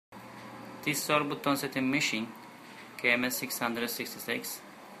This is our button setting machine, KMS 666.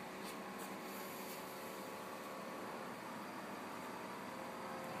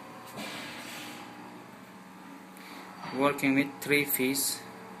 Working with 3 phases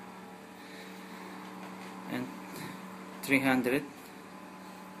and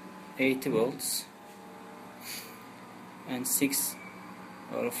 380 volts and 6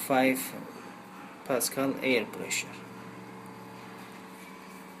 or 5 Pascal air pressure.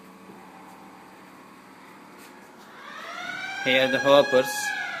 Here are the hoppers,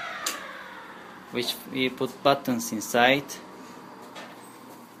 which we put buttons inside,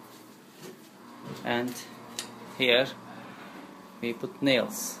 and here we put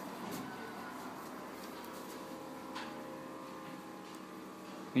nails.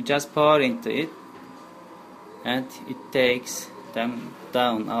 You just power into it and it takes them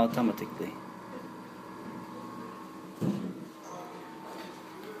down automatically.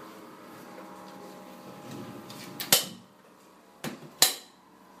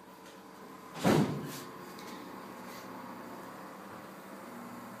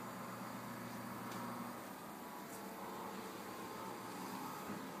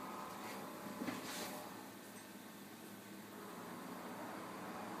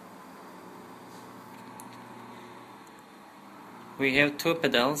 We have 2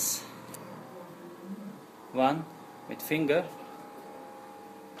 pedals, one with finger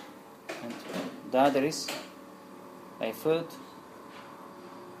and the other is by foot.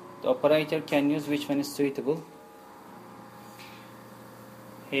 The operator can use which one is suitable.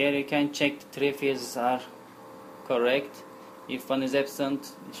 Here you can check the 3 phases are correct. If one is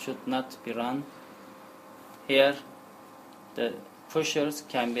absent, it should not be run. Here the pushers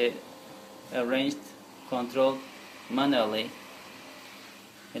can be arranged, controlled manually.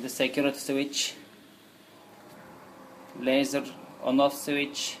 The security switch, laser on-off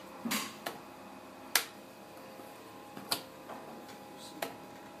switch,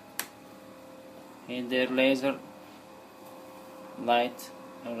 and the laser light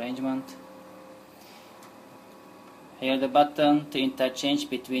arrangement. Here the button to interchange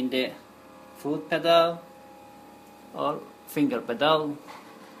between the foot pedal or finger pedal.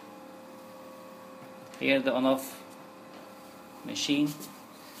 Here the on-off machine.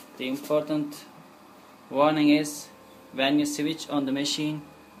 The important warning is when you switch on the machine,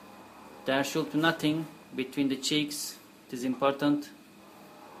 there should be nothing between the cheeks. It is important.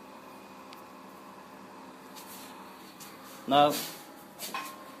 Now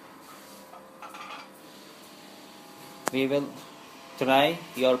we will try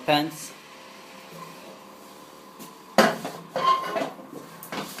your pants.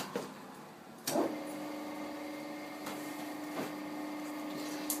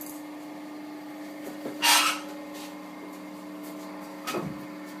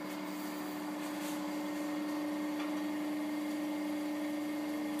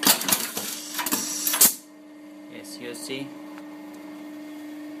 Yes, you see,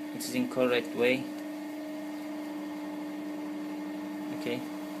 it is in correct way. Okay,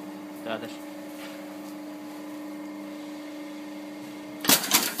 the other.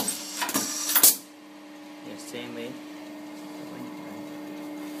 Yes, same way.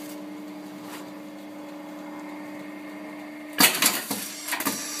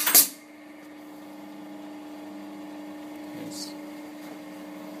 Yes.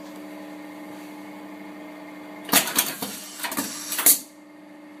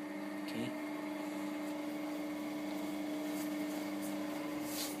 Okay.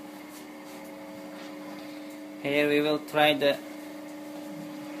 Here we will try the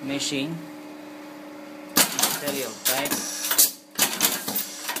machine. Serial type.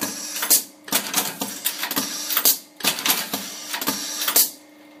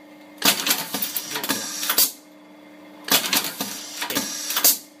 Okay.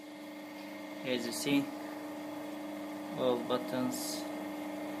 As you see, all buttons,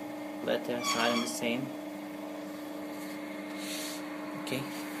 letters are the same. Okay,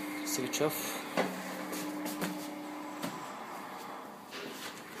 switch off.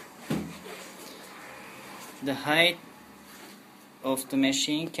 The height of the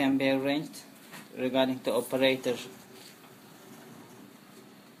machine can be arranged regarding the operator.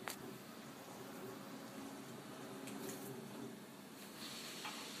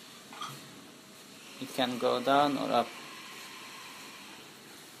 It can go down or up.